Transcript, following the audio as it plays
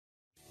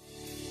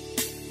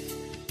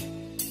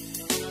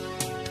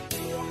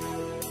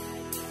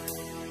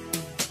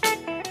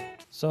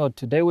So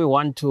today we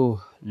want to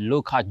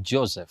look at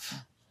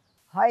Joseph.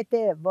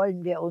 Heute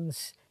wollen wir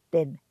uns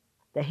den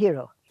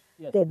Hero,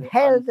 Yes, den the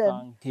Helden,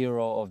 unsung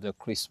hero of the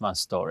Christmas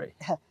story.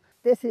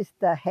 das ist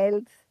der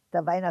Held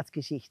der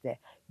Weihnachtsgeschichte,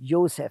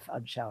 Josef,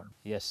 anschauen.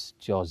 Yes,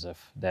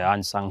 Joseph, the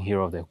unsung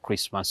hero of the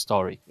Christmas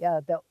story. Ja,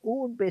 der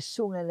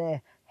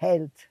unbesungene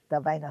Held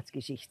der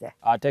Weihnachtsgeschichte.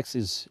 Our text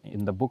is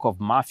in the book of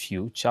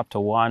Matthew, chapter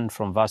 1,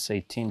 from verse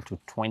 18 to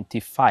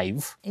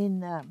 25. In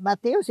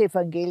Matthäus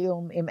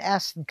Evangelium im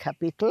ersten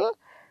Kapitel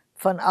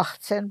von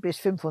 18 bis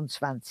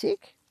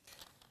 25.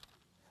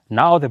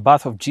 Now the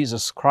birth of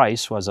Jesus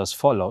Christ was as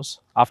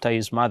follows. After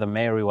his mother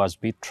Mary was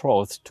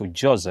betrothed to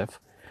Joseph,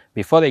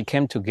 before they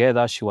came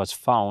together, she was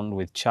found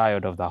with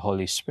child of the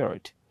Holy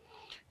Spirit.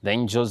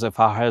 Then Joseph,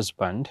 her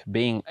husband,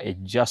 being a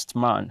just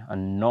man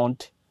and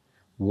not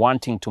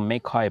wanting to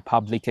make her a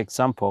public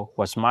example,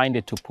 was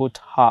minded to put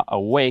her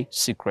away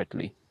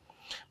secretly.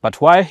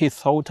 But while he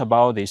thought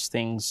about these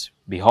things,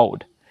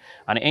 behold,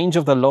 an angel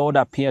of the Lord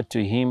appeared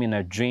to him in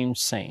a dream,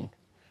 saying,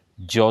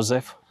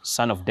 Joseph,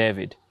 son of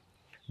David,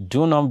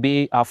 do not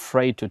be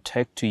afraid to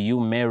take to you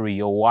Mary,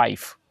 your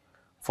wife,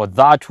 for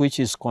that which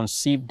is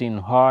conceived in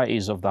her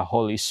is of the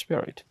Holy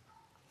Spirit.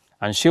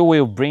 And she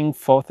will bring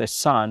forth a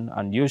son,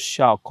 and you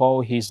shall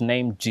call his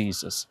name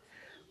Jesus,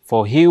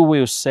 for he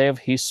will save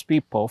his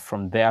people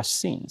from their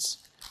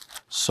sins.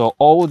 So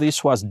all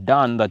this was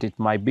done that it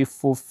might be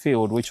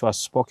fulfilled, which was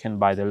spoken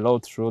by the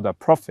Lord through the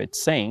prophet,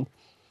 saying,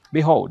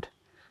 Behold,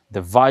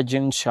 the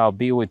virgin shall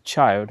be with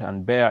child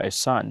and bear a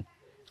son,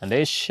 and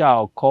they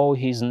shall call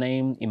his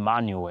name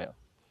Emmanuel,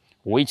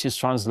 which is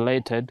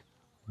translated,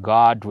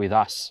 God with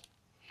us.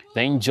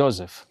 Then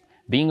Joseph,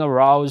 being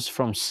aroused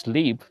from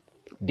sleep,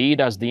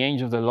 did as the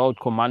angel of the Lord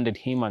commanded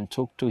him, and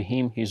took to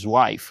him his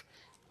wife,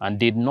 and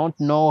did not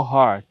know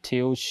her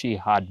till she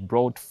had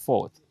brought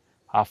forth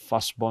her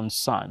firstborn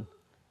son,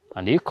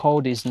 and he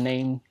called his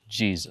name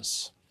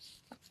Jesus.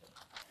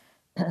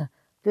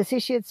 Das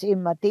ist jetzt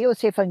im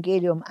Matthäus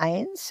Evangelium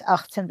 1,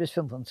 18 bis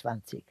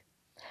 25.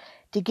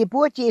 Die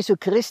Geburt Jesu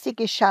Christi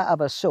geschah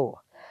aber so: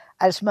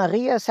 Als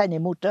Maria, seine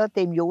Mutter,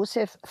 dem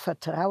Josef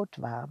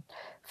vertraut war,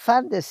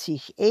 fand es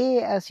sich,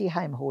 ehe er sie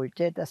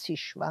heimholte, dass sie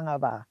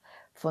schwanger war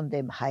von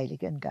dem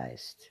Heiligen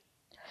Geist.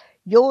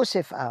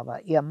 Josef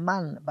aber, ihr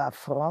Mann, war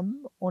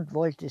fromm und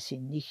wollte sie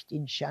nicht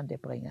in Schande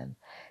bringen,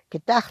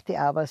 gedachte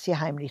aber, sie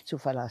heimlich zu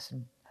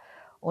verlassen.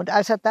 Und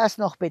als er das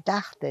noch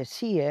bedachte,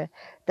 siehe,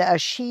 da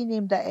erschien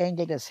ihm der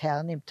Engel des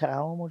Herrn im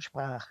Traum und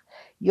sprach: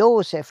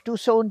 Josef, du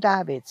Sohn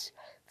Davids,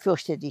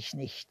 fürchte dich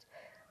nicht,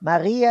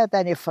 Maria,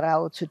 deine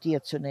Frau, zu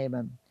dir zu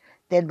nehmen.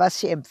 Denn was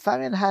sie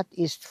empfangen hat,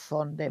 ist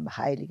von dem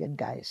Heiligen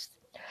Geist.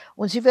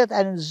 Und sie wird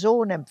einen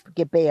Sohn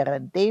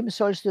gebären, dem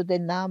sollst du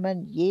den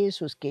Namen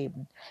Jesus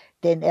geben,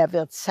 denn er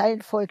wird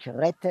sein Volk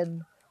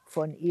retten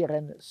von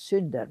ihren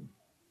Sünden.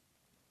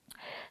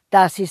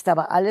 Das ist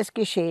aber alles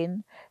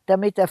geschehen,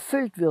 damit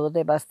erfüllt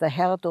würde, was der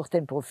Herr durch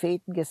den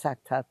Propheten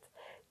gesagt hat,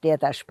 der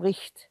da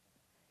spricht: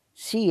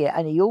 Siehe,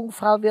 eine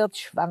Jungfrau wird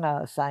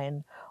schwanger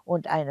sein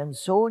und einen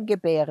Sohn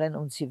gebären,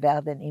 und sie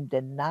werden ihm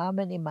den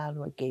Namen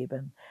Immanuel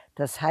geben,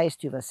 das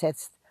heißt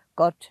übersetzt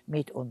Gott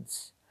mit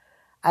uns.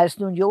 Als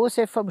nun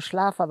Josef vom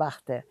Schlaf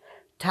erwachte,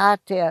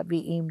 tat er,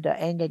 wie ihm der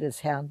Engel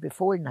des Herrn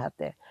befohlen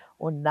hatte,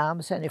 und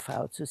nahm seine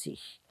Frau zu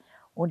sich.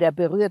 Und er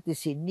berührte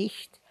sie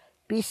nicht,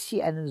 bis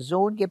sie einen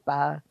Sohn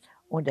gebar,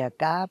 und er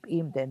gab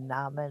ihm den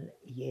Namen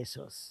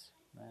Jesus.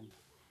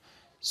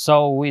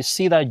 So we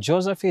see that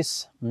Joseph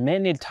is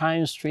many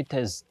times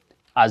treated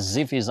as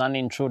if he's an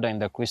intruder in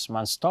the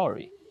Christmas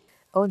story.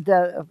 Und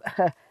der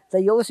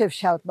Josef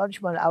schaut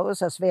manchmal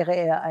aus, als wäre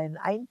er ein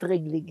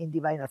Eindringling in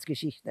die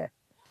Weihnachtsgeschichte.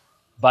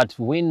 But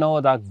we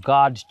know that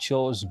God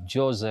chose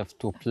Joseph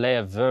to play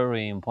a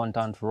very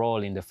important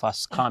role in the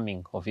first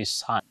coming of his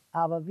son.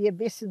 Aber wir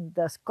wissen,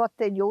 dass Gott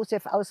den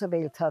Josef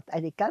auserwählt hat,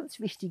 eine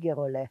ganz wichtige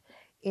Rolle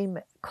im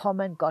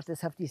Kommen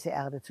Gottes auf diese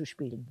Erde zu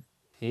spielen.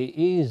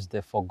 He is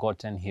the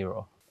forgotten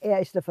hero. Er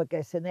ist der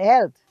vergessene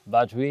Held,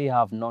 But we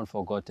have not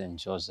forgotten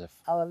Joseph.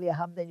 aber wir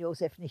haben den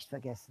Josef nicht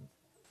vergessen.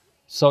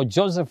 So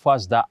Joseph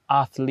was the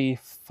earthly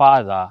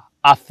father,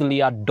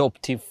 earthly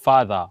adoptive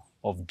father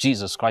of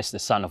Jesus Christ, the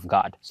Son of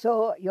God.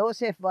 So,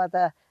 Josef war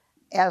der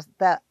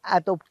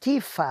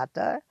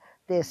Adoptivvater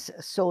des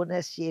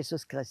Sohnes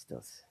Jesus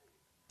Christus.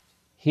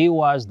 He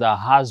was the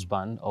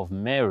husband of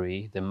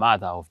Mary, the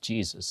mother of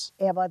Jesus.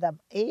 Er war der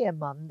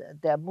Ehemann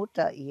der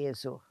Mutter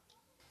Jesu,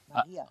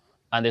 Maria.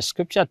 And the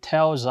scripture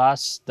tells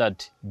us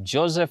that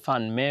Joseph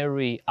and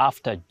Mary,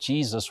 after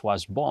Jesus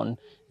was born,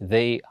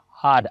 they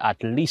had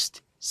at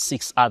least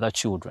 6 other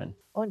children.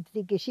 Und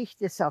die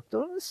Geschichte sagt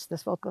uns,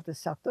 das Wort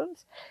Gottes sagt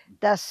uns,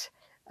 dass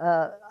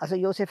also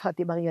Josef hat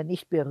die Maria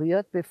nicht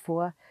berührt,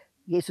 bevor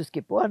Jesus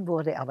geboren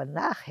wurde, aber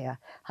nachher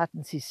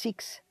hatten sie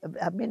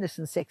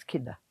mindestens 6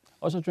 Kinder.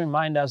 Also to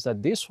remind us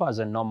that this was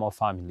a normal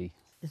family.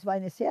 Es war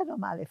eine sehr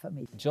normale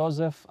Familie.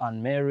 Joseph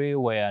and Mary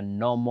were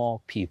normal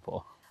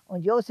people,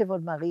 Und Josef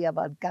und Maria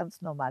waren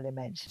ganz normale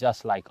Menschen,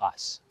 just like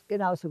us.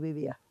 genauso wie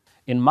wir.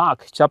 In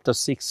Mark chapter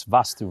 6,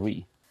 verse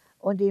 3,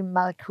 Und im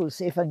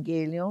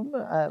Markus-Evangelium,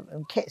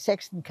 im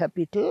 6.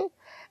 Kapitel,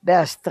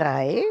 Vers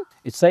 3,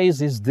 it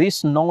says, "Is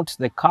this not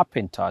the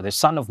carpenter, the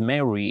son of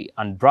Mary,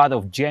 and brother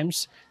of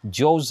James,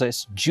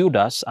 Joseph,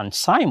 Judas, and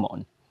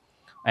Simon?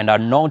 And are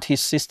not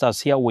his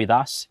sisters here with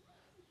us?"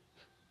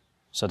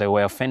 So they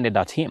were offended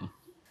at him.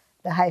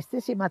 da heißt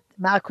es in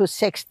Markus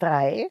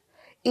 6,3,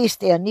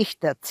 ist er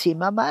nicht der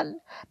Zimmermann,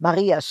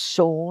 Marias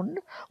Sohn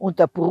und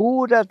der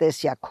Bruder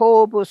des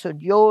Jakobus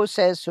und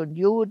Joses und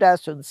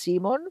Judas und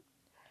Simon?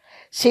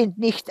 Sind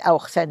nicht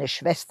auch seine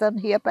Schwestern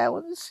hier bei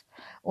uns?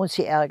 Und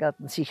sie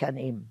ärgerten sich an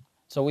ihm.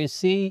 So we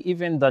see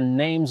even the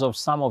names of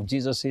some of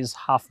Jesus's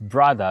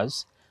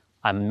half-brothers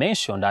are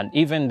mentioned, and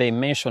even they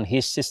mention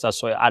his sisters.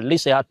 So at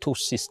least he had two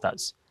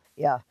sisters.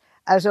 Ja,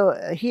 also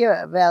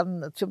hier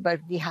werden zum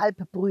Beispiel die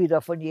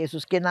Halbbrüder von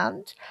Jesus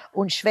genannt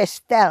und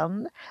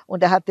Schwestern.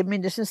 Und er hatte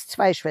mindestens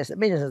zwei Schwestern,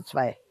 mindestens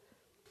zwei.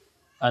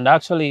 And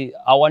actually,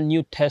 our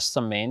New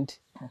Testament,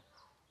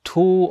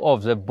 two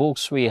of the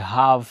books we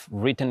have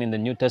written in the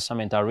New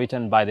Testament are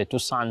written by the two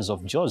sons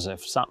of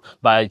Joseph,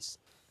 by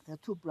The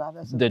two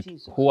brothers of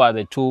Jesus. who are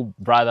the two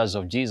brothers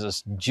of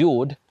Jesus,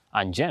 Jude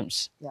and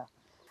James. Ja.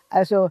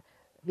 Also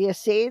wir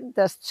sehen,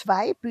 dass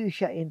zwei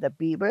Bücher in der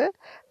Bibel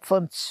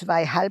von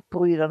zwei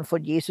Halbbrüdern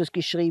von Jesus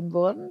geschrieben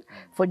wurden,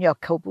 von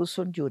Jakobus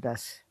und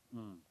Judas.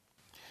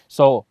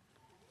 So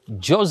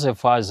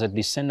Joseph was a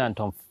descendant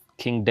of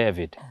King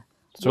David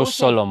through Joseph-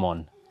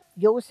 Solomon.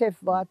 Josef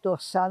war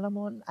durch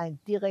Salomon ein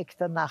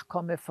direkter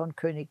Nachkomme von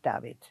König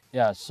David.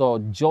 Yeah, so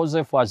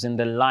Joseph was in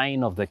the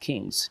line of the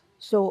kings.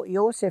 So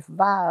Josef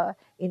war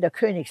in der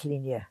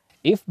Königslinie.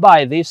 If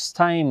by this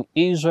time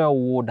Israel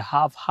would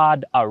have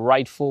had a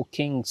rightful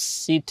king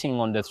sitting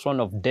on the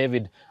throne of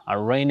David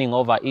and reigning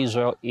over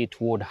Israel, it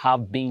would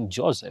have been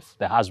Joseph,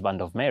 the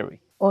husband of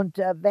Mary. Und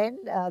wenn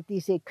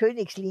diese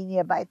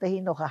Königslinie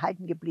weiterhin noch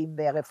erhalten geblieben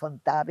wäre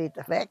von David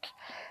weg,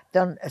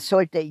 dann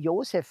sollte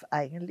Josef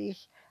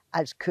eigentlich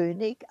als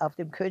König auf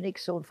dem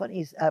Königsthron von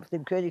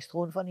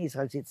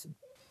Israel sitzen.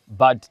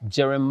 But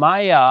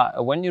Jeremiah,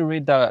 when you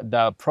read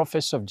the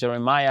prophecy of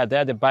Jeremiah,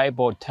 there the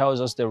Bible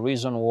tells us the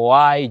reason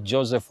why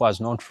Joseph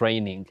was not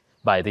reigning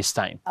by this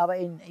time. Aber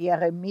in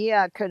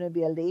Jeremia können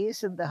wir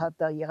lesen, da hat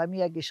der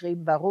Jeremia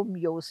geschrieben, warum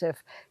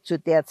Josef zu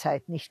der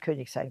Zeit nicht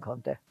König sein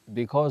konnte.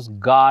 Because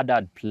God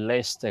had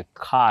placed a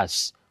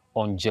curse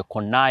on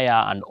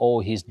Jeconiah and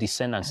all his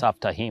descendants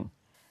after him.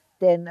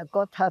 Denn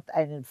Gott hat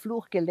einen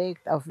Fluch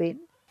gelegt auf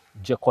wen?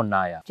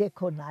 Jeconiah.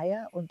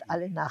 Jeconiah und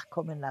alle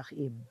Nachkommen nach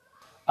ihm.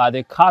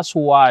 The curse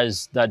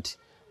was that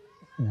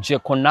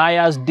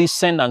Jeconiah's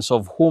descendants,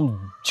 of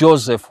whom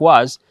Joseph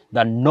was,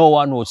 that no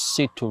one would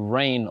sit to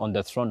reign on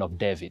the throne of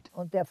David.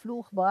 Und der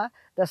Fluch war,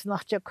 dass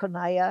nach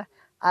Jeconiah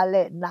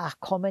alle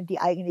Nachkommen, die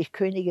eigentlich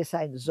Könige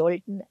sein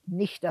sollten,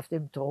 nicht auf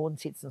dem Thron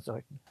sitzen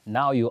sollten.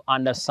 Now you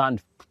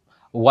understand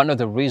one of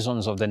the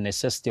reasons of the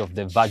necessity of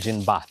the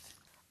virgin birth.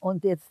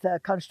 Und jetzt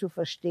kannst du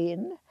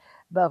verstehen,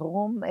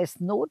 warum es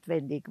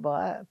notwendig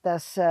war,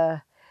 dass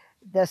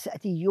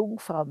die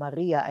Jungfrau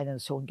Maria einen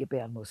Sohn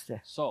gebären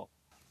musste. So,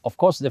 of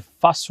course, the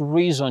first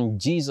reason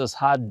Jesus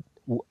had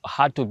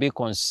to be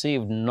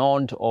conceived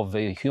not of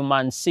a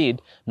human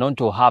seed, not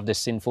to have the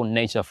sinful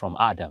nature from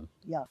Adam.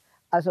 Ja,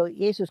 also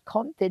Jesus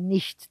konnte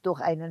nicht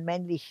durch einen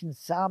männlichen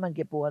Samen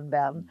geboren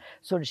werden,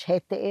 sonst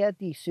hätte er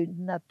die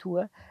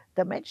Sündennatur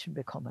der Menschen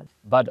bekommen.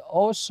 But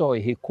also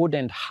he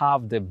couldn't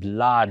have the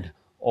blood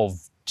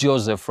of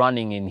Joseph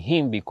running in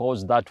him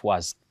because that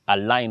was a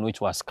line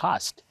which was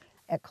cast.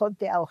 Er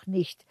konnte auch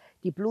nicht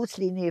die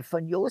Blutslinie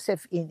von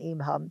Josef in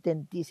ihm haben,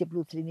 denn diese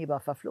Blutslinie war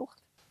verflucht.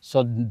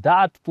 So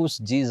that puts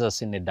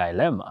Jesus in a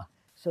dilemma.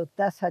 So,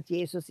 das hat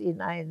Jesus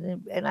in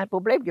ein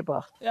Problem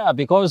gebracht. Yeah,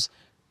 because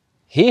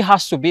he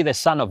has to be the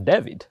son of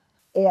David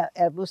Er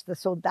muss der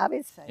Sohn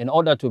Davids sein, in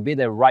order to be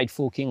the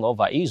rightful king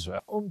over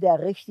Israel. um der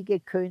richtige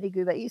König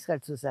über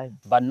Israel zu sein.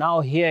 But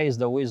now here is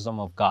the wisdom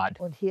of God.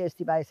 Und hier ist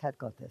die Weisheit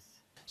Gottes.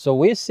 So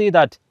we see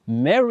that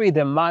Mary,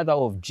 the mother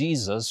of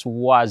Jesus,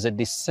 was a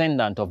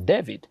descendant of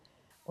David.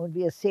 Und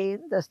wir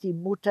sehen, dass die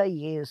Mutter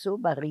Jesu,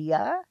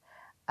 Maria,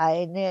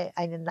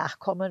 eine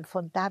Nachkommen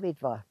von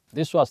David war.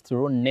 This was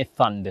through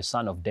Nathan, the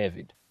son of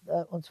David.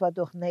 Und zwar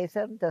durch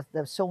Nathan,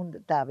 der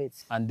Sohn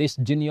Davids. And this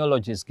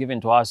genealogy is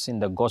given to us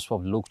in the Gospel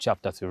of Luke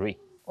chapter 3.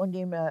 Und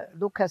im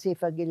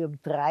Lukas-Evangelium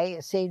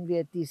 3 sehen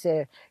wir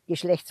diese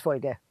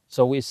Geschlechtsfolge.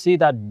 So we see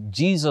that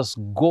Jesus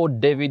got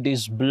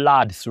David's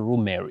blood through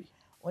Mary.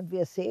 Und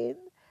wir sehen,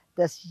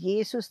 dass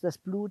Jesus das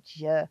Blut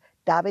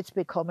Davids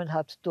bekommen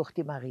hat durch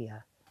die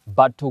Maria.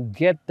 But to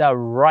get the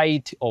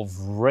right of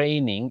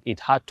reigning, it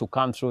had to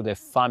come through the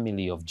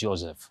family of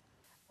Joseph.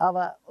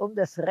 Aber um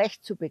das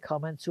Recht zu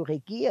bekommen, zu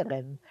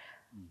regieren,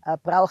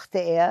 brauchte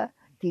er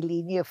die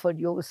Linie von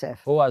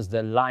Josef. Who was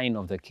the line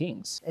of the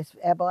kings?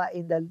 Er war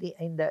in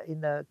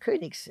der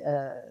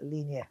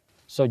Königslinie.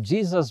 So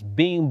Jesus,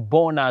 being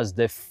born as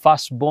the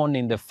firstborn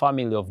in the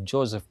family of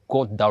Joseph,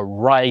 got the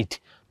right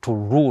to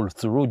rule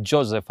through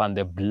Joseph and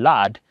the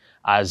blood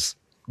as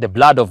the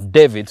blood of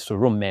David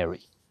through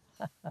Mary.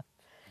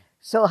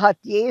 So hat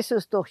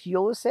Jesus durch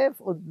Josef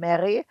und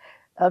Mary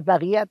hat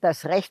Maria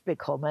das Recht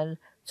bekommen,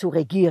 zu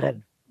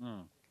regieren.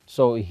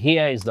 So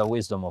here is the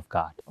wisdom of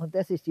God. Und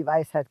das ist die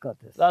Weisheit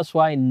Gottes. That's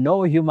why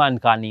no human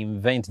can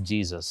invent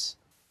Jesus.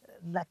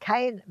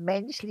 Kein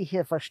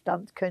menschlicher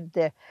Verstand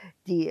könnte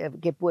die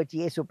Geburt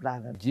Jesu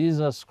planen.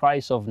 Jesus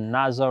Christ of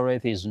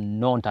Nazareth is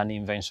not an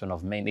invention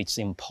of man. It's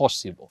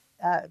impossible.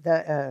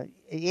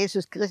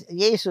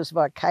 Jesus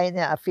war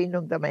keine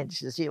Erfindung der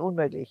Menschen, das ist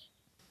unmöglich.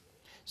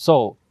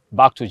 So,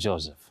 back to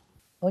Joseph.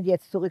 Und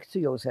jetzt zurück zu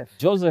Josef.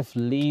 Joseph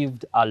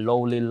lived a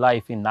lowly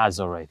life in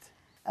Nazareth,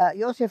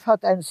 Josef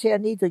hat ein sehr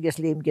niedriges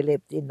Leben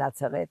gelebt in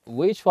Nazareth.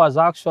 which was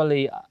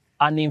actually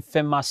an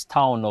infamous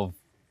town of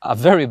a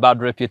very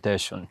bad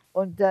reputation.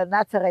 Und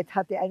Nazareth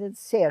hatte einen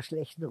sehr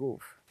schlechten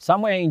Ruf.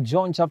 Somewhere in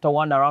John chapter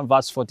 1, around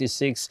verse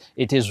 46,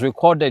 it is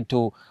recorded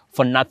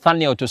for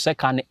Nathanael to say,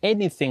 can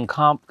anything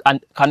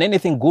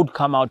good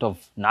come out of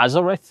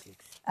Nazareth?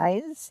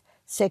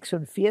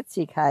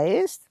 1,46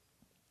 heißt,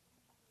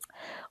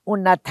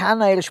 und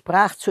Nathanael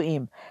sprach zu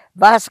ihm,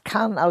 was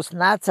kann aus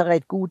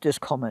Nazareth Gutes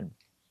kommen?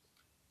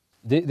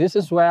 This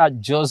is where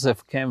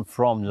Joseph came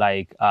from.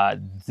 Like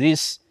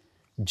this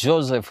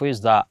Joseph, who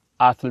is the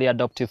earthly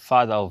adoptive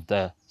father of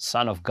the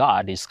Son of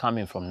God, is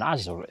coming from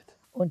Nazareth.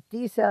 Und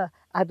dieser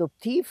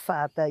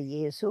Adoptivvater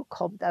Jesu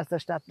kommt aus der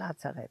Stadt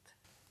Nazareth.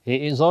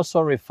 He is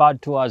also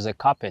referred to as a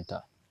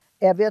carpenter.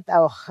 Es wird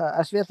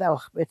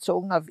auch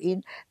bezogen auf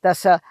ihn,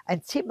 dass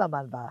ein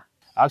Zimmermann war.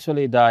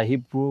 Actually,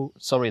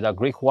 the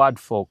Greek word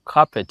for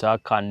carpenter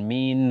can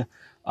mean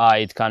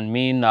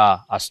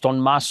a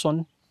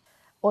stonemason.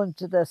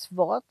 Und das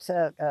Wort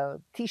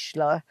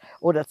Tischler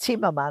oder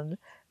Zimmermann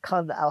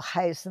kann auch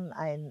heißen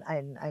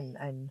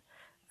ein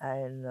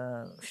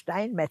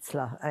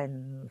Steinmetzler,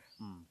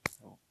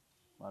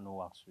 One who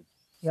works with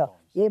ja,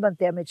 stones. jemand,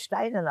 der mit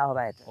Steinen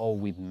arbeitet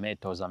Or with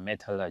metals, a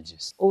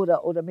metallurgist.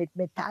 oder mit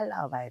Metall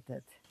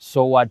arbeitet.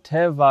 So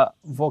whatever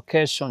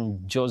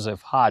vocation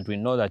Joseph had, we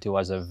know that he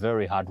was a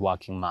very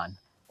hardworking man.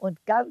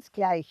 Und ganz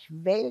gleich,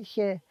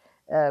 welche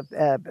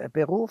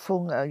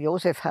Berufung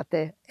Josef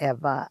hatte,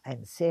 er war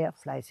ein sehr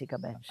fleißiger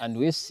Mensch. And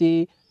we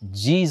see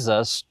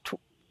Jesus,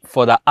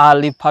 for the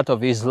early part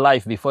of his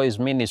life, before his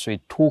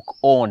ministry, took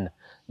on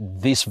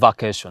this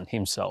vocation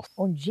himself.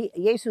 Und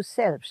Jesus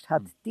selbst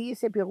hat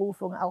diese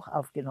Berufung auch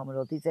aufgenommen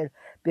oder diesen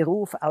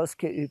Beruf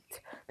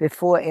ausgeübt,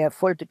 bevor er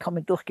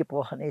vollkommen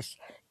durchgebrochen ist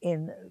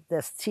in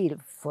das Ziel,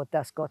 für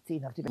das Gott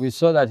ihn auf die We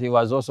saw that he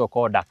was also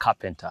called a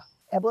carpenter.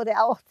 Er wurde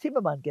auch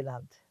Zimmermann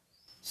genannt.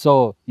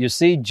 So you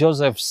see,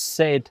 Joseph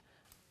set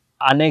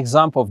an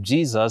example of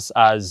Jesus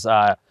as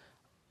a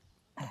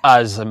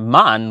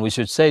man, we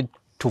should say,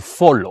 to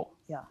follow.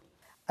 Ja.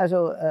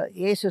 Also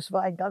Jesus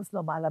war ein ganz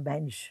normaler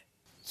Mensch.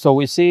 So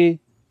we see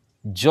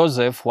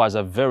Joseph was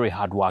a very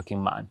hardworking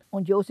man.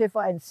 Und Josef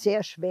war ein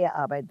sehr schwer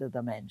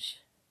arbeitender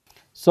Mensch.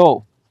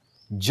 So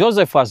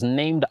Joseph was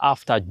named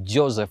after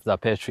Joseph the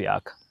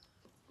patriarch.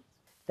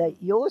 Der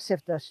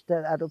Josef,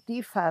 der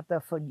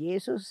Adoptivvater von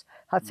Jesus,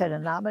 hat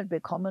seinen Namen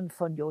bekommen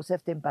von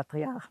Josef, dem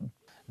Patriarchen.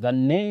 The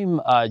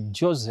name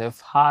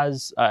Joseph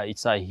has,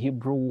 it's a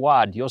Hebrew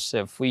word,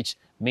 Joseph, which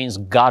means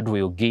God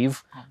will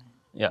give.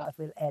 Yeah. God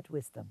will add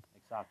wisdom.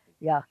 Exactly.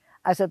 Ja,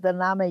 also der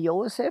Name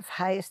Josef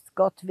heißt,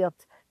 Gott wird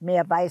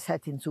mehr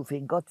Weisheit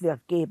hinzufügen, Gott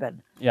wird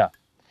geben. Yeah.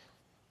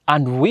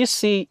 And we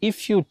see,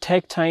 if you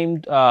take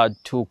time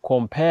to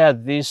compare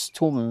these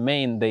two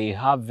men, they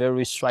have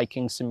very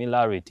striking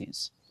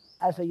similarities.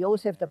 Also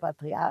Josef, der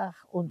Patriarch,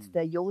 und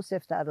der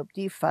Josef, der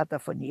Adoptivvater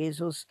von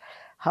Jesus,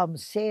 haben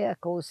sehr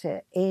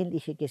große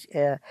ähnliche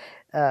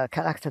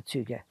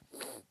Charakterzüge.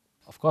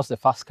 Of course,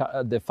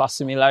 the first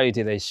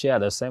similarity, they share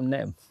the same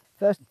name.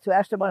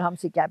 Zuerst einmal haben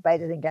sie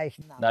beide den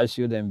gleichen Namen. That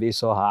shouldn't be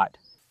so hard.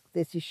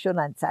 Das ist schon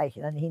ein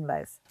Zeichen, ein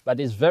Hinweis. But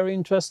it's very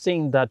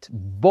interesting that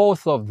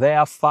both of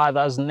their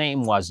father's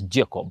name was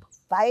Jacob.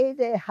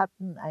 Beide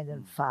hatten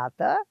einen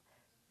Vater,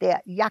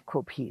 der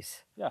Jakob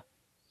hieß. Yeah.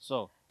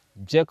 So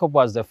Jacob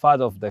was the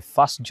father of the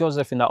first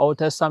Joseph in the Old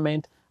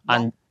Testament,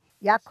 and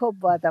Jakob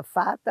war der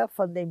Vater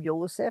von dem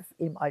Josef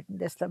im Alten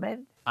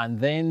Testament. And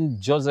then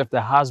Joseph,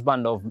 the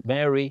husband of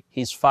Mary,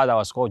 his father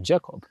was called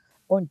Jacob.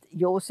 Und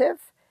Josef,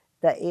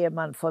 der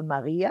Ehemann von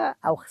Maria,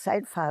 auch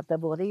sein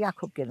Vater wurde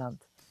Jakob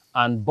genannt.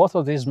 And both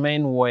of these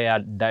men were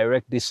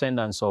direct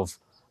descendants of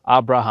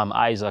Abraham,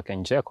 Isaac,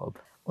 and Jacob.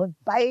 Und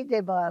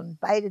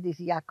beide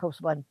diese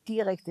Jakobs waren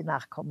direkte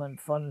Nachkommen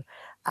von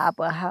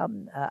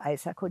Abraham,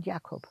 Isaac und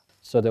Jakob.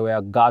 So they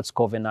were God's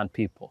covenant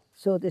people.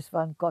 So, das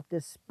waren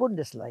Gottes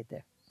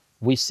Bundesleute.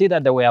 We see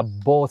that they were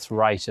both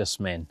righteous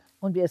men.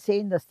 Und wir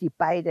sehen, dass die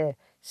beide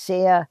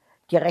sehr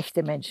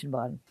gerechte Menschen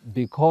waren.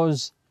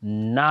 Because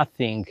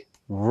nothing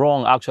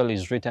wrong actually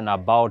is written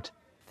about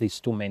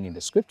these two men in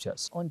the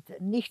scriptures. Und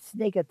nichts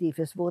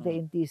Negatives wurde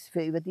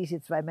über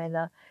diese zwei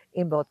Männer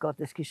im Wort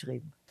Gottes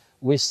geschrieben.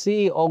 We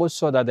see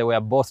also that they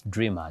were both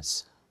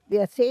dreamers.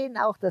 Wir sehen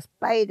auch, dass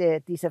beide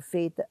dieser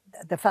Väter,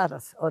 der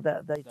Vaters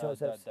oder der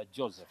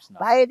Josephs,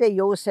 beide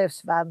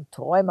Josefs waren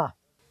Träumer.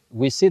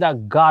 We see that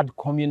God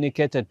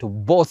communicated to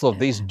both of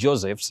these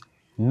Josephs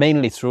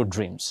mainly through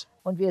dreams.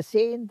 Und wir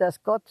sehen,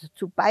 dass Gott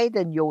zu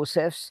beiden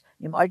Josefs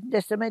im Alten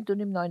Testament und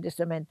im Neuen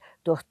Testament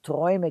durch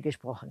Träume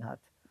gesprochen hat.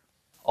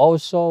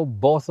 Also,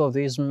 both of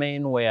these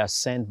men were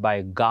sent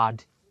by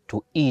God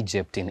to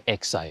Egypt in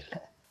exile.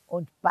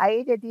 Und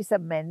beide dieser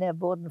Männer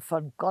wurden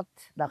von Gott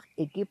nach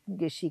Ägypten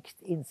geschickt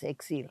ins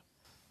Exil.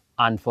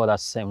 And for the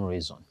same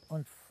reason.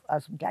 Und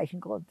aus dem gleichen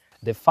Grund.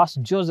 The first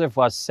Joseph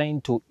was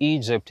sent to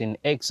Egypt in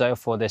exile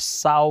for the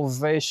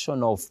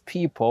salvation of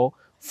people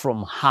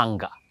from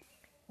hunger.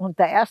 Und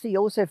der erste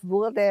Josef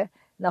wurde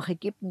nach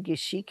Ägypten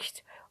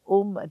geschickt,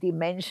 um die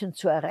Menschen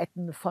zu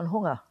erretten von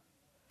Hunger.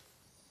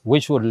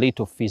 Which would lead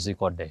to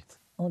physical death.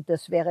 Und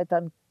das wäre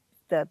dann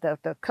der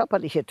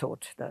körperliche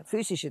Tod, der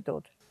physische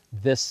Tod.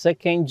 The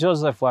second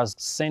Joseph was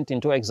sent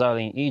into exile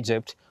in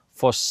Egypt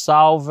for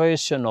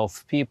salvation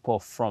of people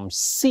from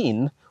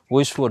sin,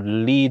 which would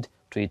lead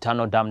to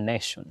eternal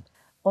damnation.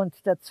 Und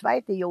der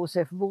zweite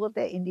Josef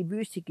wurde in die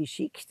Wüste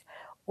geschickt,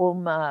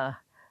 um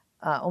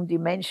die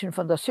Menschen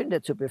von der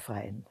Sünde zu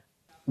befreien.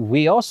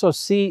 We also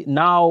see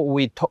now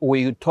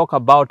we talk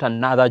about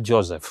another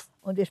Joseph.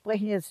 Und wir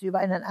sprechen jetzt über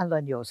einen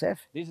anderen Josef.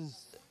 This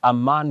is a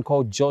man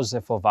called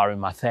Joseph of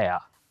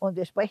Arimathea. Und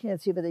wir sprechen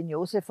jetzt über den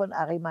Josef von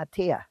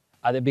Arimathea.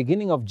 At the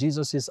beginning of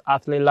Jesus'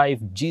 earthly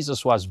life,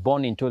 Jesus was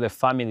born into the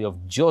family of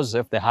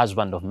Joseph, the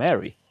husband of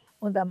Mary.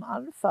 Und am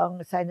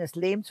Anfang seines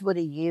Lebens wurde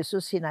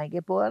Jesus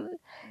hineingeboren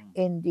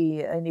in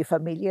die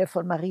Familie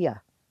von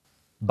Maria.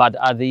 But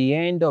at the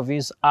end of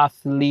his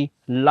earthly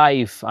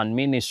life and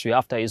ministry,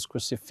 after his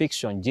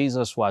crucifixion,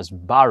 Jesus was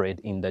buried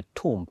in the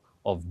tomb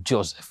of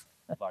Joseph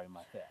of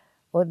Arimathea.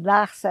 Und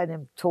nach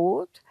seinem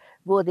Tod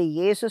wurde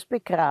Jesus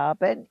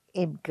begraben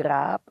im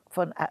Grab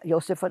von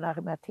Josef von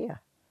Arimathea.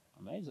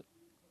 Amazing.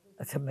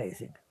 That's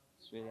amazing.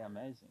 It's really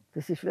amazing.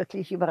 Das ist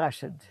wirklich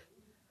überraschend.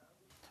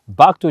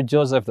 Back to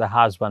Joseph, the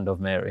husband of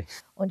Mary.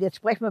 Und jetzt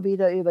sprechen wir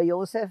wieder über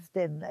Josef,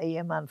 den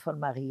Ehemann von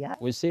Maria.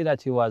 We see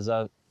that he was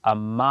a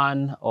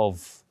man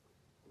of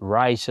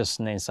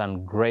righteousness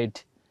and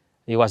great.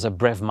 He was a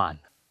brave man.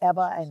 Er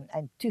war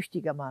ein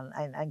tüchtiger Mann,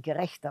 ein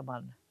gerechter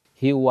Mann.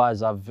 He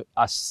was a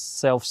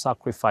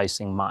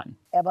self-sacrificing man.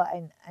 Er war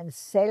ein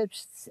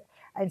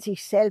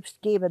sich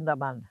selbst gebender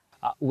Mann.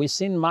 We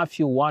see in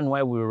Matthew 1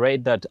 where we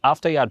read that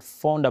after he had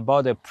found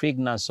about the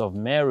pregnancy of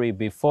Mary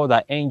before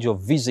the angel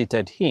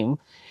visited him,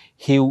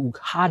 he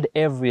had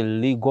every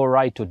legal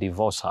right to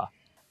divorce her.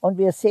 Und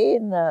wir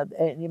sehen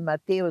in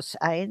Matthäus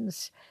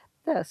 1,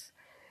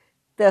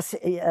 dass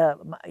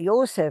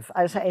Josef,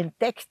 als er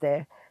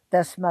entdeckte,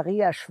 dass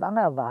Maria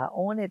schwanger war,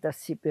 ohne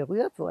dass sie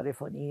berührt wurde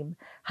von ihm,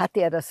 hatte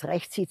er das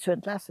Recht, sie zu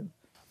entlassen.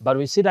 But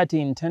we see that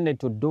he intended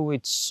to do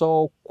it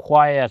so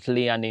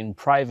quietly and in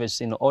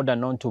privacy in order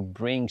not to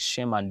bring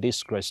shame and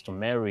disgrace to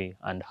Mary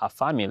and her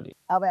family.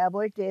 Aber er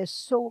wollte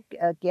es so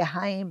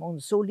geheim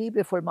und so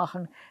liebevoll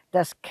machen,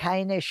 dass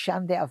keine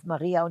Schande auf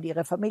Maria und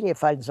ihre Familie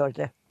fallen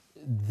sollte.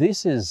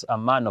 This is a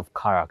man of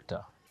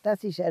character.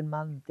 Das ist ein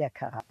Mann der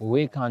Charakter.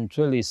 We can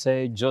truly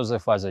say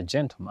Joseph was a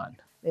gentleman.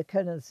 Wir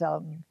können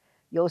sagen,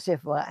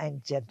 Josef war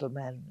ein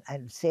Gentleman,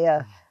 ein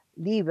sehr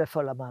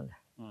liebevoller Mann.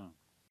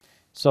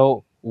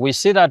 So we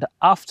see that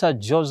after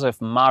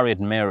Joseph married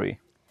Mary,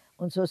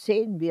 Und so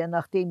sehen wir,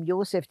 nachdem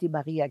Josef die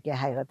Maria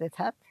geheiratet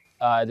hat,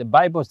 the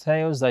Bible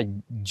tells that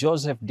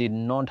Joseph did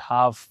not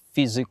have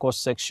physical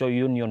sexual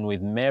union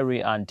with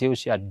Mary until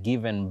she had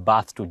given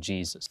birth to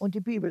Jesus. und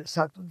die Bibel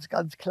sagt uns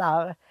ganz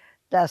klar,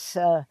 dass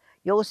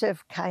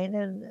Josef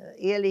keinen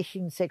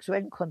ehelichen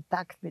sexuellen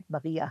Kontakt mit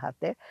Maria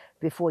hatte,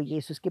 bevor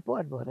Jesus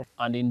geboren wurde.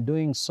 And in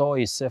doing so,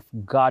 he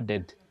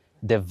safeguarded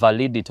the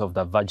validity of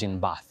the virgin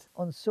birth.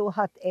 Und so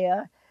hat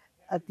er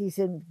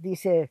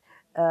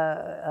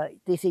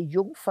diese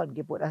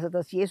Jungferngeburt, also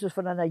dass Jesus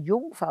von einer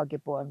Jungfrau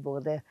geboren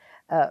wurde,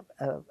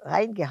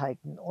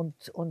 reingehalten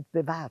und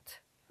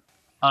bewahrt.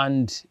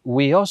 And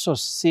we also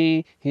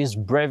see his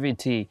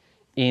brevity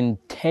in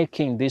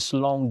taking this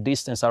long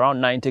distance,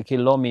 around 90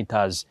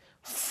 kilometers,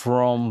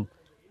 from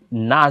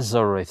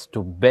Nazareth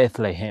to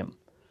Bethlehem.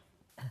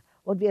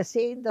 Und wir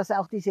sehen, dass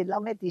auch diese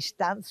lange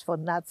Distanz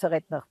von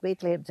Nazareth nach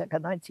Bethlehem, ca.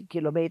 90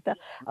 Kilometer,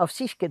 auf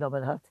sich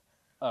genommen hat.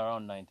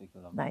 Around 90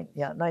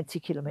 kilometers.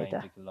 90 Kilometer.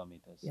 90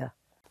 kilometers. Ja.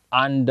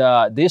 And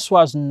this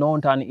was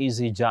not an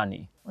easy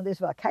journey. Und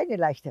es war keine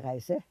leichte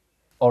Reise.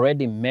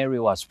 Already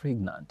Mary was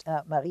pregnant.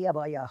 Maria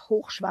war ja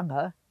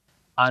hochschwanger.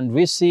 And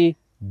we see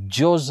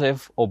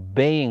Joseph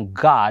obeying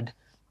God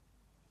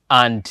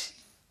and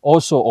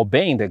also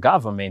obeying the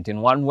government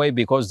in one way,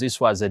 because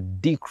this was a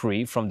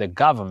decree from the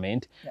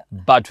government. Ja.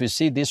 But we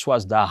see this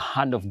was the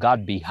hand of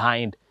God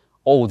behind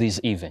all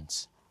these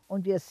events.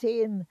 Und wir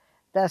sehen,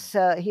 dass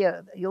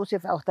hier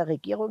Josef auch der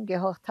Regierung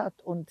gehorcht hat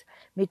und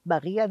mit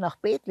Maria nach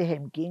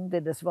Bethlehem ging,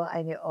 denn das war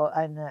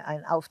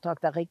ein Auftrag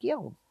der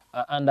Regierung.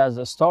 And as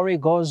the story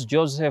goes,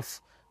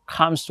 Joseph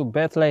comes to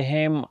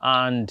Bethlehem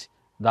and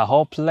the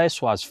whole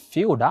place was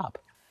filled up.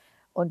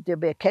 Und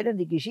wir kennen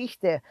die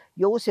Geschichte,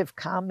 Josef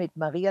kam mit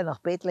Maria nach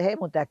Bethlehem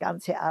und der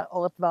ganze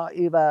Ort war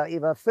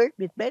überfüllt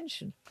mit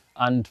Menschen.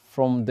 And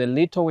from the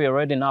little we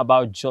already know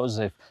about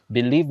Joseph,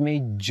 believe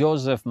me,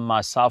 Joseph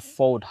must have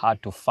fought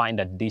hard to find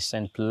a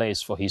decent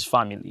place for his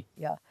family.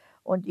 Ja.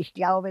 Und ich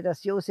glaube,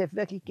 dass Josef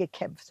wirklich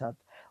gekämpft hat,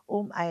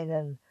 um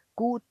einen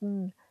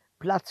guten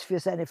Platz für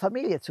seine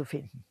Familie zu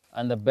finden.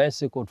 And the best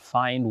he could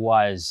find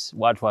was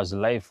what was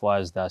left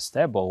was the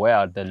stable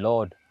where the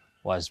Lord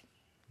was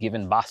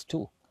given birth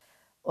to.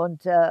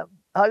 Und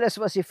alles,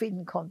 was sie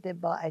finden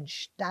konnte, war ein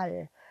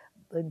Stall,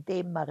 in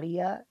dem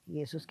Maria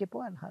Jesus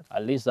geboren hat.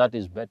 At least that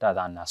is better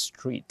than a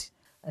street.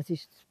 Es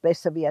ist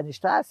besser wie eine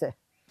Straße.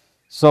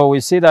 So we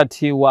see that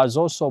he was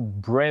also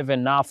brave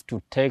enough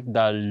to take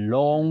the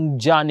long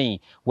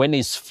journey when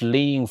he's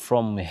fleeing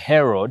from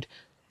Herod,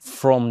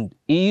 from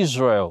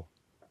Israel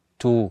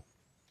to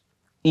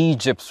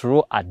Egypt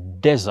through a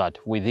desert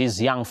with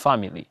his young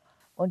family.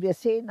 Und wir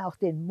sehen auch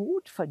den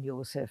Mut von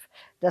Josef,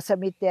 dass er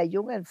mit der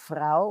jungen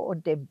Frau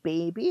und dem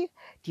Baby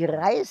die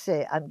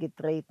Reise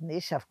angetreten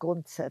ist,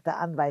 aufgrund der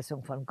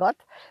Anweisung von Gott,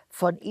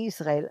 von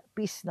Israel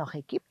bis nach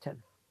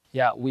Ägypten.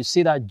 Yeah, we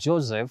see that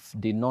Joseph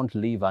did not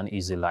live an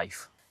easy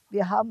life.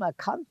 Wir haben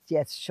erkannt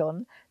jetzt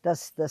schon,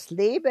 dass das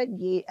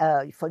Leben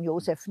von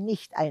Josef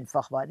nicht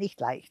einfach war, nicht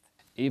leicht.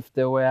 If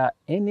there were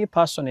any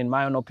person, in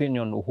my own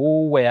opinion,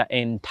 who were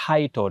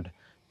entitled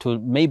to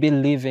maybe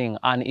living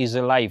an easy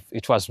life,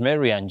 it was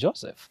Mary and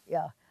Joseph.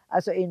 Ja,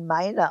 also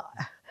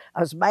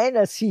aus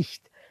meiner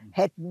Sicht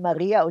hätten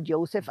Maria und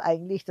Josef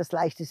eigentlich das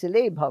leichteste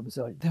Leben haben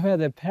sollen. They were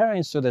the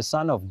parents to the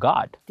Son of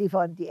God. Die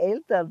waren die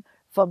Eltern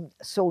vom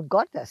Sohn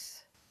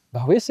Gottes,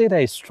 But we see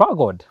they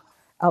struggled.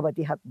 aber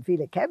die hatten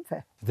viele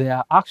Kämpfe. They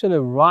are actually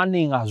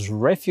running as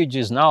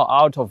refugees now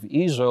out of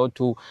Israel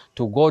to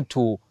go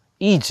to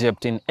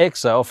Egypt in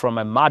exile from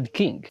a mad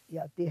king.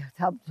 Ja, die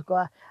haben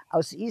sogar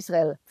aus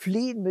Israel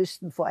fliehen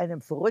müssen vor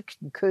einem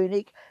verrückten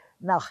König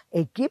nach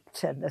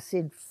Ägypten. Das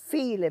sind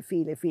viele,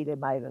 viele, viele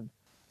Meilen.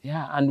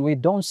 Yeah, and we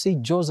don't see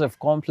Joseph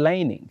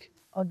complaining.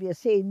 Und wir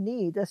sehen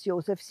nie, dass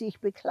Josef sich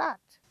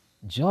beklagt.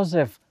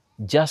 Joseph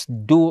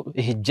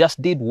he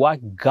just did what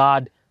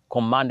God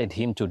commanded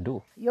him to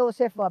do.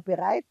 Josef war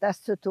bereit,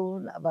 das zu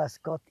tun,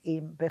 was Gott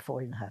ihm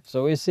befohlen hat.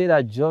 So we see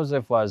that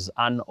Joseph was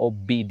an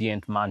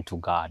obedient man to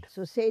God.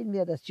 So sehen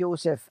wir, dass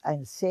Josef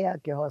ein sehr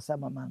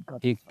gehorsamer Mann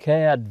Gottes He war.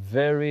 cared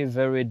very,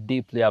 very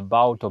deeply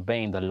about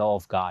obeying the law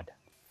of God.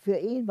 Für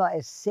ihn war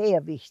es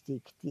sehr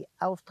wichtig, die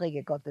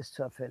Aufträge Gottes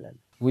zu erfüllen.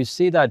 We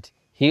see that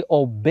he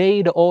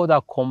obeyed all the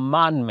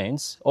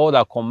commandments, all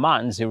the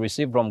commands he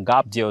received from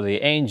Gabriel,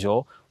 the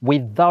angel,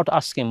 without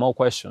asking more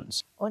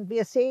questions. Und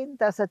wir sehen,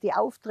 dass er die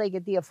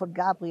Aufträge, die er von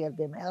Gabriel,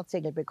 dem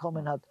Erzengel,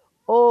 bekommen hat,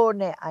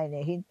 ohne eine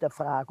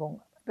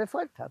Hinterfragung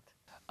befolgt hat.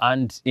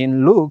 And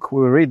in Luke,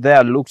 we read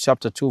there, Luke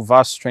chapter 2,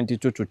 verse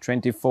 22 to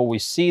 24, we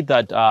see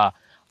that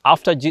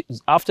after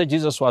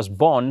Jesus was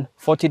born,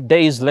 40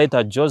 days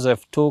later,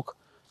 Joseph took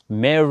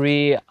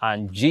Mary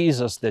and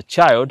Jesus, the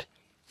child,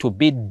 to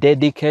be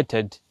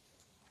dedicated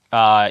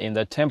in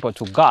the temple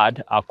to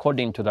God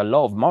according to the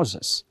law of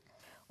Moses.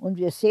 Und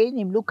wir sehen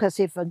im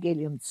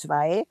Lukas-Evangelium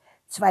 2,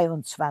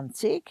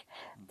 22,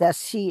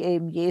 dass sie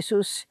eben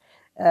Jesus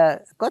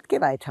Gott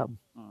geweiht haben.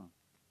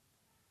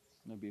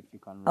 Maybe if you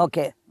can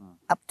Okay,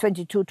 up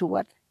 22 to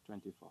what?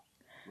 24.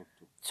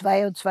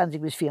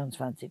 22 bis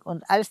 24.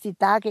 Und als die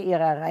Tage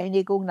ihrer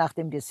Reinigung nach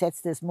dem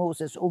Gesetz des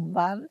Moses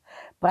waren,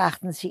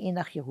 brachten sie ihn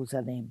nach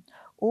Jerusalem,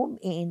 um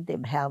ihn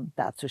dem Herrn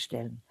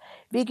darzustellen.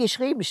 Wie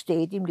geschrieben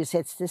steht im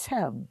Gesetz des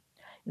Herrn,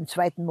 im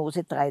 2.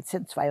 Mose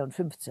 13, 2 und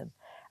 15.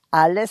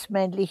 Alles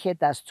Männliche,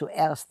 das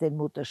zuerst den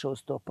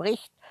Mutterschoß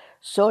durchbricht,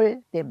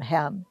 soll dem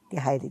Herrn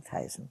geheiligt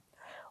heißen.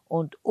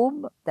 Und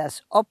um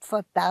das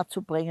Opfer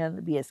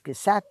darzubringen, wie es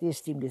gesagt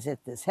ist im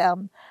Gesetz des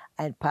Herrn,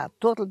 ein paar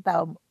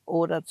Turteltauben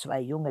oder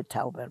 2 junge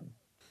Tauben.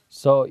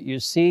 So you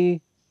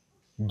see,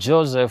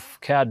 Joseph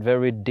cared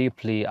very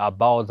deeply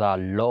about the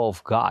law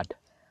of God.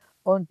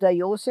 Und der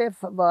Josef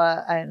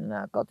war ein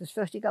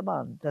gottesfürchtiger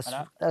Mann.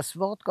 Das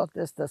Wort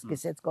Gottes, das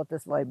Gesetz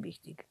Gottes war ihm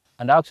wichtig.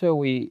 And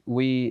actually,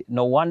 we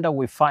no wonder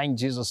we find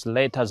Jesus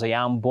later as a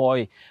young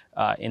boy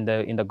in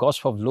the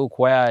Gospel of Luke,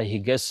 where he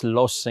gets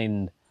lost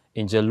in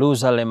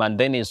Jerusalem, and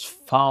then is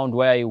found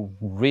where he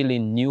really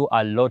knew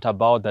a lot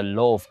about the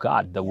law of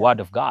God, the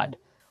Word of God.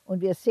 Und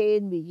wir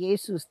sehen, wie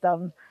Jesus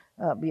dann,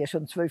 wie er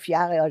schon 12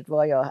 Jahre alt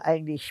war, ja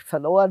eigentlich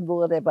verloren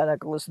wurde bei einer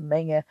großen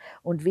Menge,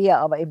 und wie er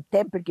aber im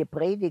Tempel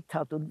gepredigt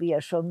hat und wie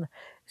er schon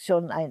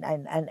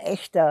ein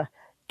echter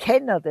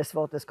Kenner des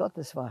Wortes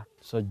Gottes war.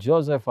 So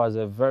Joseph was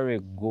a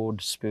very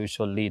good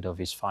spiritual leader of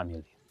his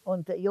family.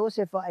 Und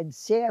Josef war ein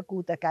sehr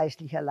guter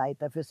geistlicher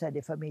Leiter für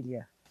seine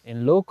Familie.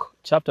 In Luke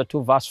chapter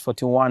 2, verse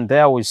 41,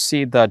 there we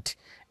see that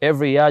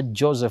every year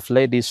Joseph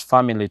led his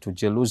family to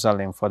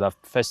Jerusalem for the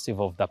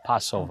festival of the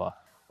Passover.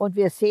 Und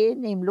wir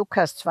sehen im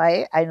Lukas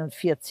 2,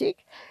 41,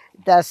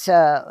 dass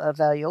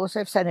der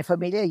Josef seine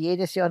Familie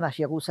jedes Jahr nach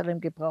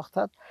Jerusalem gebracht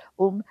hat,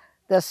 um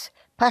das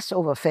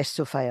Passoverfest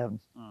zu feiern.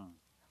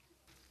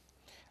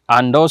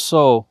 And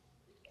also,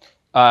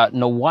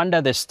 no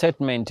wonder the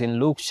statement in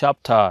Luke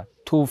chapter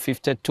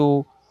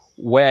 2:52,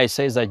 where it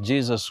says that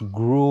Jesus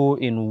grew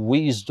in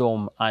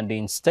wisdom and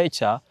in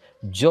stature,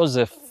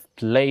 Joseph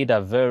played a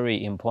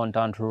very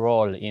important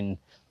role in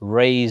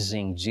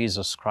raising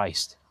Jesus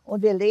Christ.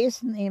 Und wir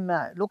lesen im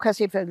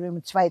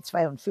Lukas-Evangelium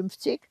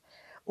 2,52,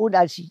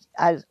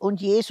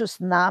 und Jesus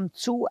nahm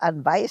zu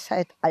an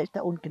Weisheit,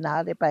 Alter und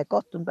Gnade bei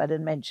Gott und bei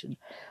den Menschen.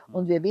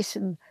 Und wir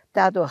wissen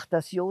dadurch,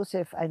 dass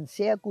Josef ein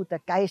sehr guter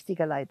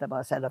geistiger Leiter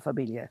war seiner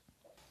Familie.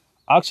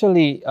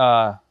 Actually,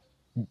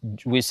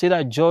 we see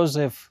that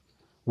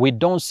we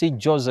don't see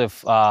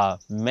Joseph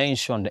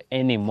mentioned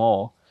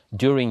anymore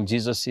during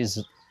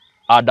Jesus'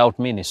 adult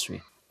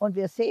ministry. Und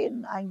wir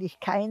sehen eigentlich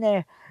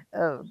keine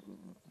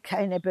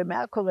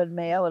Bemerkungen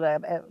mehr oder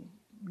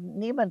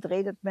niemand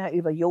redet mehr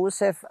über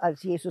Josef,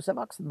 als Jesus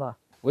erwachsen war.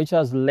 Which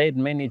has led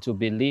many to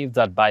believe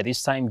that by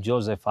this time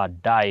Joseph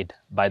had died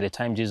by the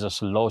time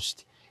Jesus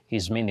launched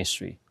his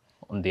ministry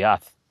on the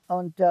earth.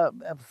 Und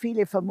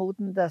viele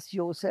vermuten, dass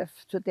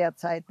Josef zu der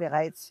Zeit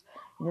bereits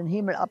in den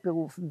Himmel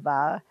abberufen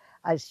war,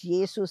 als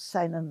Jesus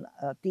seinen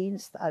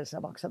Dienst als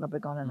Erwachsener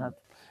begonnen hat.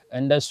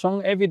 And the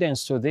strong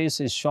evidence to this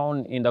is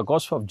shown in the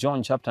Gospel of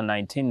John chapter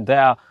 19.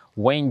 There,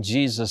 when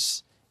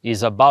Jesus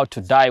is about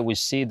to die, we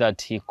see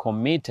that he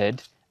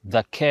committed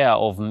the care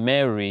of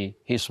Mary,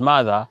 his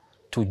mother,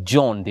 to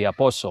John the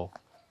apostle,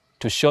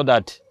 to show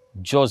that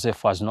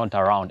Joseph was not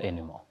around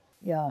anymore.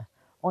 Ja,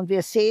 und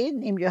wir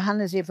sehen im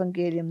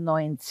Johannesevangelium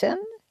 19,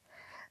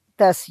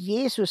 dass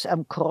Jesus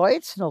am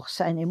Kreuz noch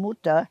seine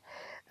Mutter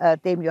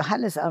dem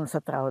Johannes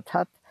anvertraut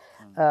hat,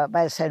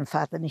 weil sein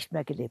Vater nicht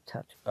mehr gelebt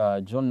hat.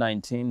 John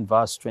 19,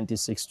 verse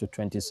 26 to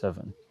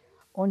 27.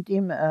 Und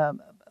im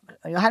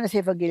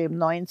Johannesevangelium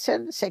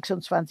 19,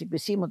 26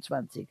 bis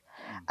 27.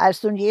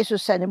 Als nun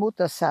Jesus seine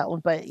Mutter sah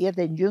und bei ihr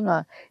den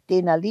Jünger,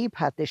 den er lieb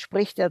hatte,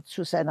 spricht er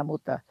zu seiner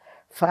Mutter: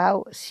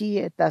 Frau,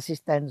 siehe, das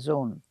ist dein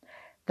Sohn.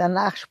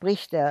 Danach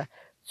spricht er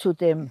zu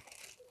dem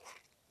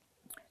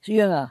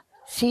Jünger: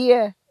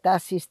 Siehe,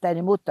 das ist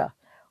deine Mutter.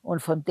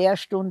 Und von der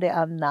Stunde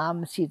an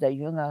nahm sie der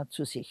Jünger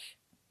zu sich.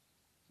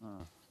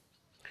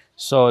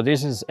 So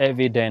this is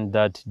evident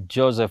that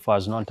Joseph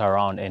was not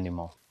around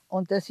anymore.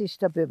 Und das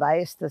ist der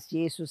Beweis, dass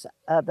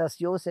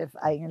Josef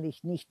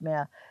eigentlich nicht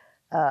mehr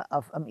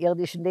am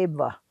irdischen Leben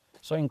war.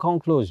 So in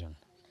conclusion,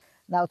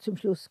 Now zum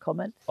Schluss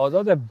kommend.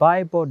 although the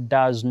Bible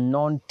does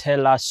not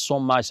tell us so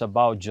much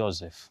about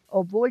Joseph,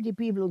 Obwohl die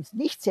Bibel uns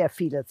nicht sehr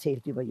viel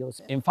erzählt über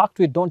Josef. in fact,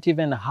 we don't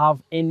even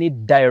have any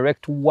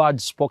direct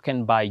words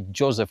spoken by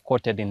Joseph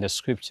quoted in the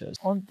scriptures.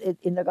 Und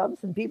in der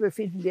ganzen Bibel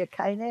finden wir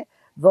keine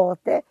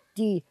Worte,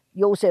 die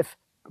Josef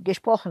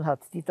gesprochen hat,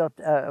 die dort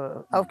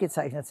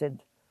aufgezeichnet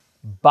sind.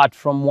 But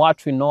from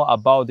what we know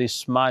about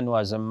this man,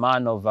 was a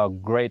man of a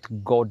great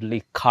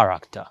godly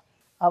character.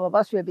 Aber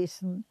was wir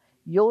wissen,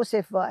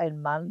 Josef war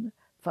ein Mann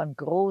von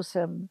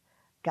großem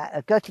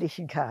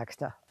göttlichen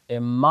Charakter. A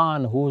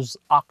man whose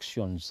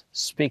actions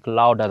speak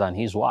louder than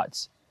his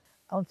words.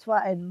 Und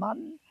zwar ein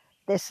Mann,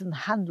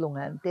 dessen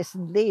Handlungen,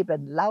 dessen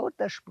Leben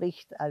lauter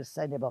spricht als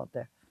seine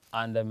Worte.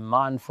 And a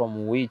man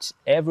from which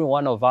every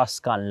one of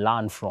us can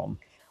learn from.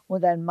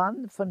 Und ein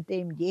Mann, von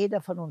dem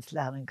jeder von uns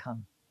lernen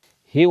kann.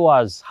 He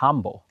was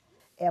humble.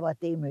 Er war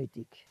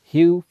demütig.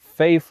 He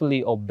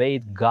faithfully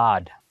obeyed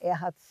God. Er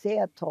hat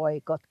sehr treu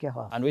Gott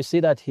gehorcht. And we see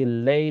that he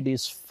led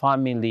his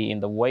family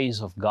in the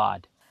ways of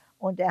God.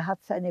 Und er hat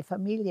seine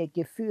Familie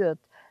geführt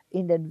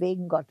in den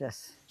Wegen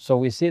Gottes.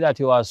 So we see that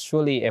he was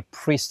truly a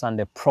priest and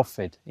a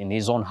prophet in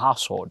his own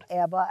household.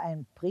 Er war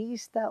ein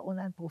Priester und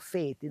ein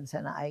Prophet in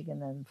seiner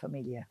eigenen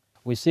Familie.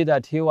 We see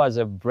that he was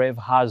a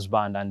brave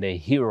husband and a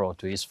hero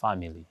to his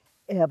family.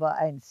 Er war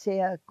ein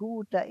sehr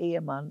guter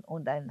Ehemann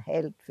und ein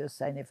Held für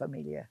seine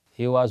Familie.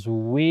 He was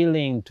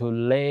willing to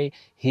lay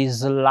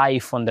his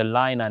life on the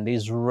line and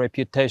his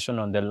reputation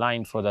on the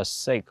line for the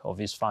sake of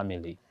his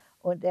family.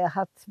 Und er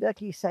hat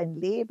wirklich sein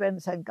Leben,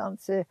 seine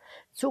ganze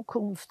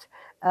Zukunft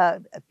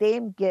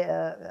dem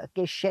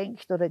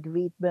geschenkt oder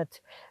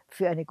gewidmet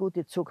für eine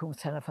gute Zukunft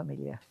seiner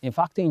Familie. In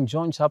fact, in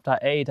John chapter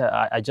 8,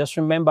 I just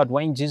remembered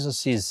when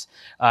Jesus is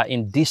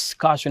in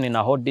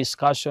a hot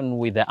discussion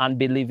with the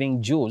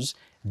unbelieving Jews,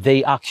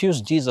 they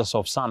accused Jesus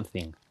of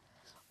something.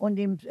 Und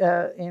im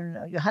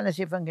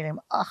Johannesevangelium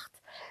 8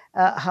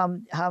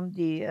 haben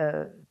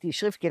die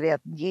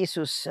Schriftgelehrten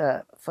Jesus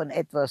von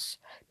etwas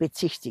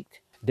bezichtigt.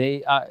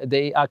 They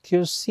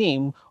accused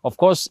him. Of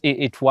course,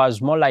 it was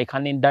more like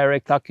an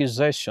indirect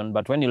accusation,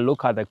 but when you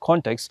look at the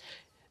context,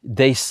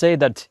 they say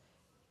that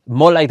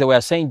more like they were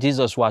saying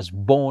Jesus was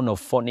born of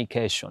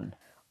fornication.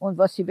 Und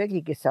was sie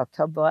wirklich gesagt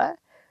haben, war,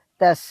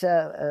 dass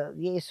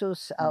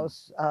Jesus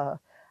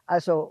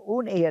also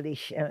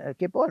unehelich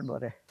geboren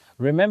wurde.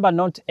 Remember,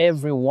 not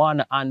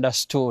everyone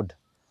understood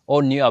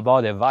or knew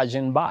about the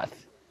virgin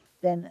birth.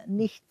 Denn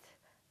nicht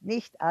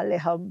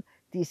alle haben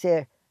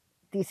diese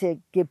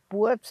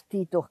Geburt,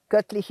 die durch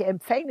göttliche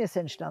Empfängnis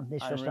entstanden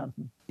ist,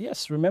 verstanden.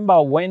 Yes,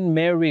 remember when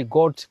Mary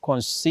got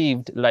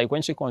conceived, like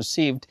when she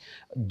conceived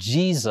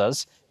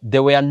Jesus,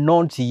 they were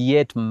not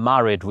yet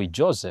married with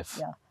Joseph.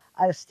 Ja,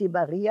 als die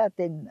Maria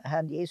den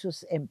Herrn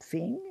Jesus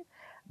empfing,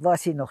 war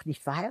sie noch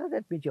nicht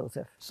verheiratet mit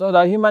Josef. So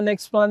the human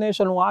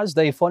explanation was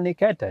they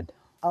fornicated.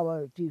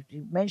 Aber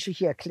die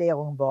menschliche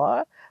Erklärung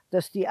war,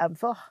 dass die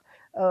einfach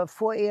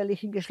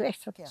vorehelichen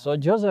Geschlechtsverkehr hatten. So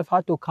Joseph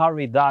had to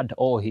carry that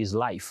all his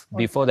life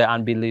before the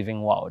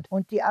unbelieving world.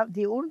 Und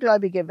die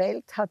ungläubige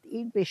Welt hat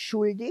ihn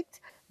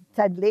beschuldigt,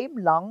 sein Leben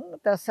lang,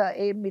 dass er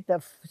eben mit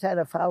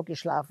seiner Frau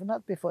geschlafen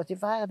hat, bevor sie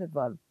verheiratet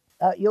waren.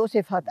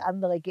 Josef hat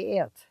andere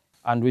geehrt.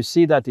 And we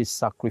see that he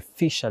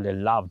sacrificially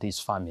loved his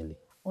family.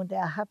 Und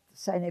er hat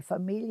seine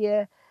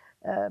Familie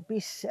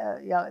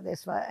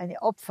das war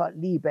eine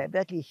Opferliebe,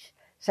 wirklich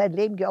sein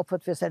Leben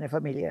geopfert für seine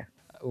Familie.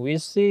 We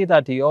see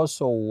that he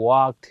also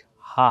worked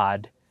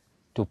hard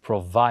to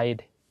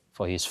provide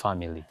for his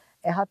family.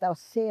 Er hat auch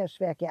sehr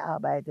schwer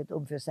gearbeitet,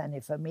 um für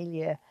seine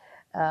Familie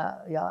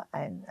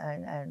ein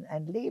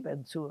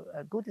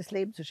gutes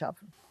Leben zu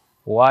schaffen.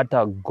 What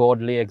a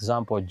godly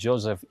example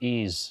Joseph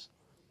is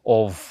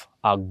of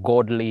a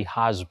godly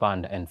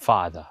husband and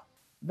father.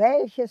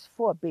 Welches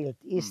Vorbild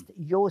ist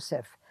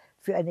Josef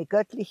für eine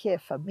göttliche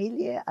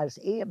Familie als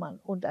Ehemann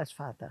und als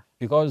Vater?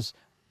 Because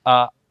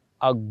a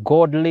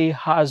godly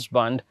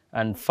husband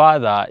and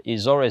father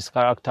is always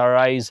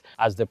characterized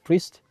as the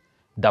priest,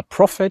 the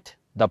prophet,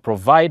 the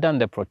provider,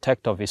 and the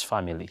protector of his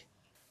family.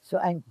 So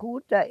ein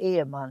guter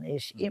Ehemann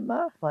ist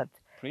immer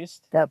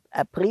Priest, der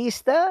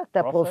Priester,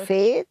 der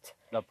Prophet,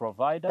 the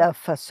provider, der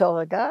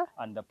Versorger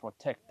and the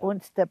protector.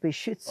 und der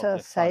Beschützer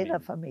of the seiner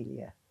family.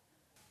 Familie.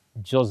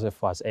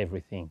 Joseph was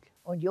everything.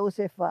 Und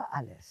Josef war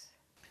alles.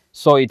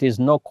 So it is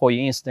no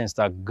coincidence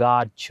that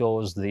God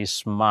chose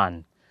this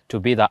man to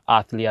be the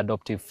earthly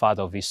adoptive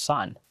father of his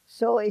son.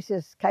 So ist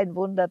es kein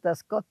Wunder,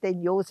 dass Gott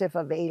den Josef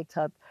erwählt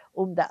hat,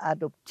 der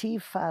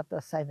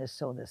Adoptivvater seines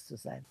Sohnes zu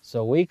sein.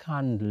 So we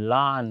can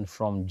learn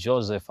from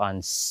Joseph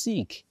and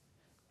seek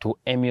to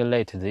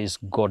emulate these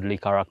godly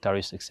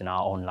characteristics in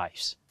our own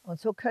lives. Und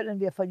so können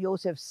wir von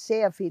Josef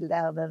sehr viel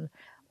lernen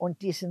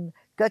und diesen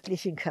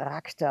göttlichen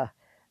Charakter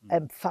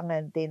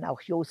empfangen, den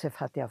auch Josef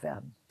hatte auf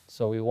Erden.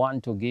 So we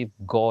want to give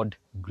God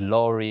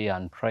glory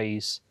and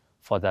praise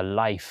for the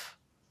life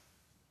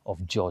of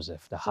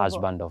Joseph, the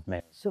husband of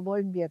Mary. So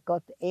wollen wir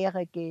Gott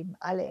Ehre geben,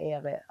 alle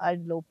Ehre,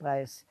 allen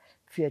Lobpreis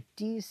für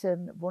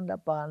diesen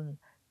wunderbaren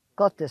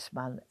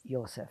Gottesmann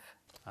Josef.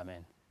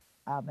 Amen.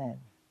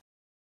 Amen.